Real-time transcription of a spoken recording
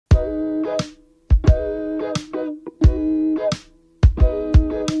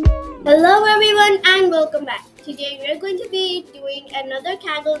welcome back. Today we are going to be doing another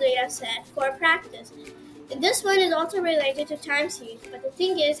Kaggle data set for practice. This one is also related to time series, but the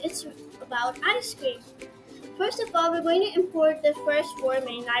thing is it's about ice cream. First of all, we're going to import the first four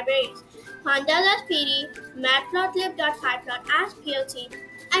main libraries: pandas.pd, matplotlib.pyplot as plt,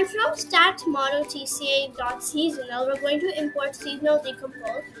 and from statsmodeltca.seasonal, we're going to import seasonal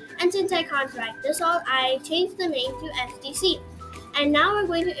decompose. And since I can't write this all, I changed the name to stc. And now we're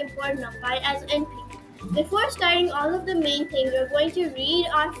going to import numpy as np. Before starting all of the main things, we're going to read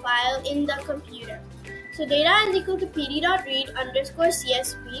our file in the computer. So data is equal to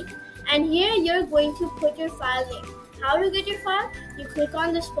pd.read_csv, and here you're going to put your file name. How to get your file? You click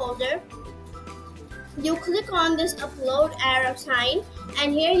on this folder, you click on this upload arrow sign,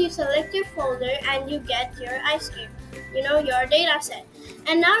 and here you select your folder and you get your ice cream, your data set.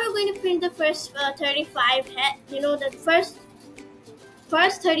 And now we're going to print the first 35 the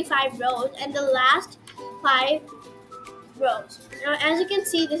first 35 rows and the last 5 rows. Now as you can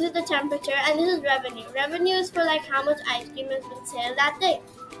see, this is the temperature and this is revenue. Revenue is for like how much ice cream has been sold that day.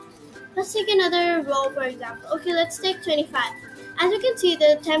 Let's take another row for example. Okay, let's take 25. As you can see,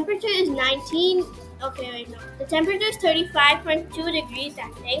 the temperature is the temperature is 35.2 degrees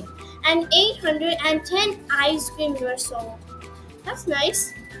that day, and 810 ice creams were sold. That's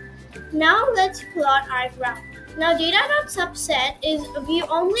nice. Now let's plot our graph. Now data.subset is we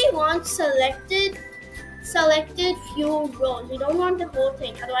only want selected few rows. We don't want the whole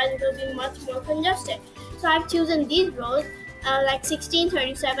thing, otherwise it will be much more congested. So I've chosen these rows like 16,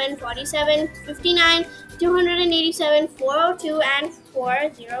 37, 47, 59, 287, 402, and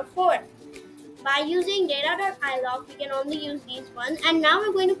 404. By using data.ilog, we can only use these ones. And now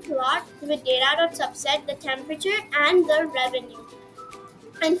we're going to plot with data.subset the temperature and the revenue.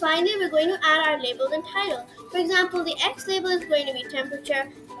 And finally, we're going to add our labels and title. For example, the X label is going to be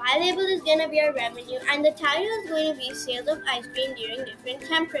temperature, Y label is going to be our revenue, and the title is going to be sales of ice cream during different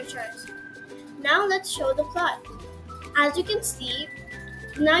temperatures. Now let's show the plot. As you can see,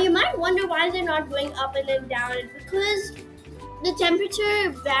 now you might wonder why they're not going up and then down. It's because the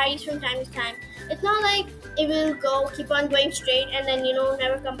temperature varies from time to time. It's not like it will keep on going straight and then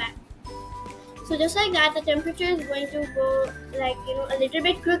never come back. So just like that, the temperature is going to go like a little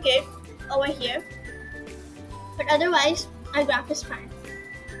bit crooked over here, but otherwise our graph is fine.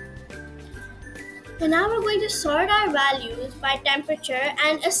 So now we're going to sort our values by temperature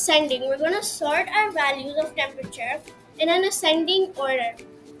and ascending. We're going to sort our values of temperature in an ascending order.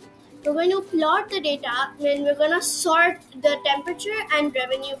 We're going to plot the data, then we're going to sort the temperature and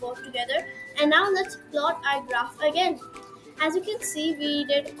revenue both together. And now let's plot our graph again. As you can see, we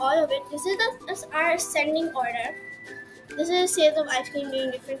did all of it. This is our ascending order. This is sales of ice cream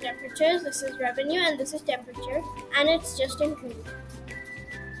during different temperatures. This is revenue and this is temperature, and it's just increasing.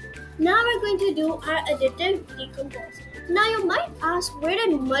 Now we're going to do our additive decompose. Now you might ask, where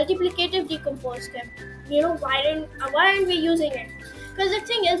did multiplicative decompose come? Why aren't we using it? Because the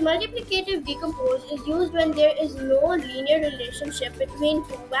thing is, multiplicative decompose is used when there is no linear relationship between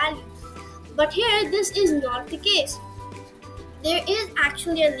two values. But here, this is not the case. There is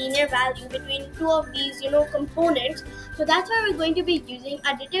actually a linear value between two of these, components. So that's why we're going to be using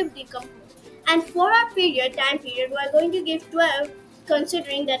additive decompose. And for our time period, we're going to give 12,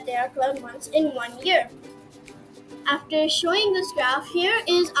 considering that there are 12 months in 1 year. After showing this graph, here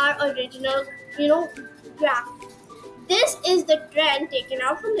is our original, graph. This is the trend taken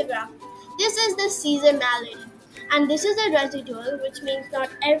out from the graph. This is the seasonality. And this is the residual, which means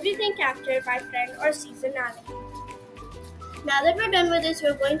not everything captured by trend or seasonality. Now that we're done with this,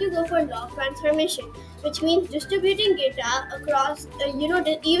 we're going to go for log transformation, which means distributing data across,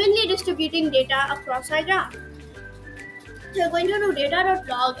 evenly distributing data across our graph. So we're going to do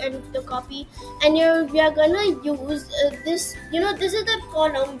data.log and the copy, and we are going to use this, this is the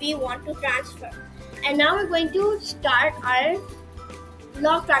column we want to transfer. And now we're going to start our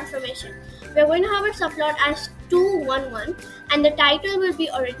log transformation. We're going to have our subplot as 211, and the title will be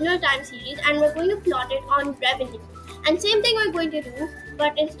original time series, and we're going to plot it on revenue. And same thing we're going to do,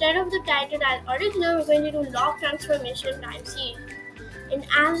 but instead of the title as original, we're going to do log transformation time series. And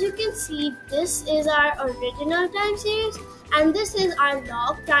as you can see, this is our original time series, and this is our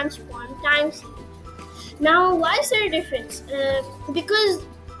log transform time series. Now, why is there a difference? Because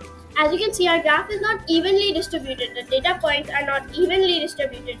as you can see, our graph is not evenly distributed. The data points are not evenly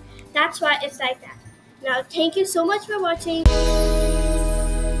distributed. That's why it's like that. Now, thank you so much for watching.